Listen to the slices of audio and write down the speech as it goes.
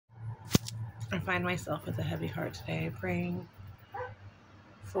I find myself with a heavy heart today, praying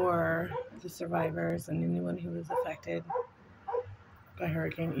for the survivors and anyone who was affected by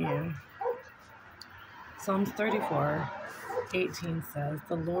Hurricane Ian. Psalms 34:18 says,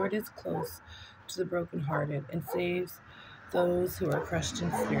 "The Lord is close to the brokenhearted and saves those who are crushed in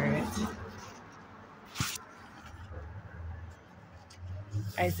spirit."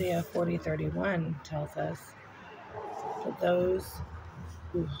 Isaiah 40:31 tells us, "But those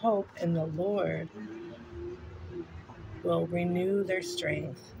who hope in the Lord will renew their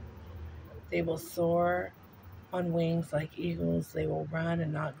strength. They will soar on wings like eagles. They will run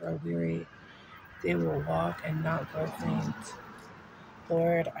and not grow weary. They will walk and not grow faint."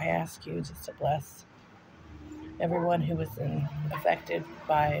 Lord, I ask you just to bless everyone who was affected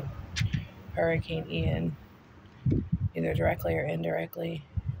by Hurricane Ian, either directly or indirectly,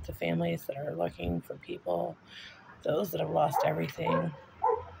 the families that are looking for people, those that have lost everything.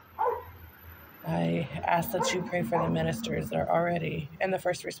 I ask that you pray for the ministers that are already, and the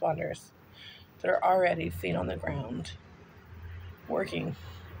first responders that are already feet on the ground, working.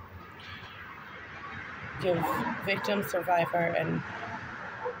 Give victim, survivor, and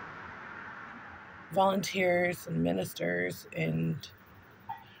volunteers and ministers and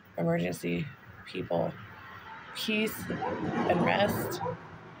emergency people peace and rest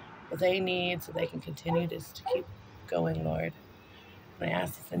that they need so they can continue to keep going, Lord. And I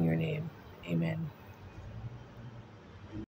ask this in your name. Amen.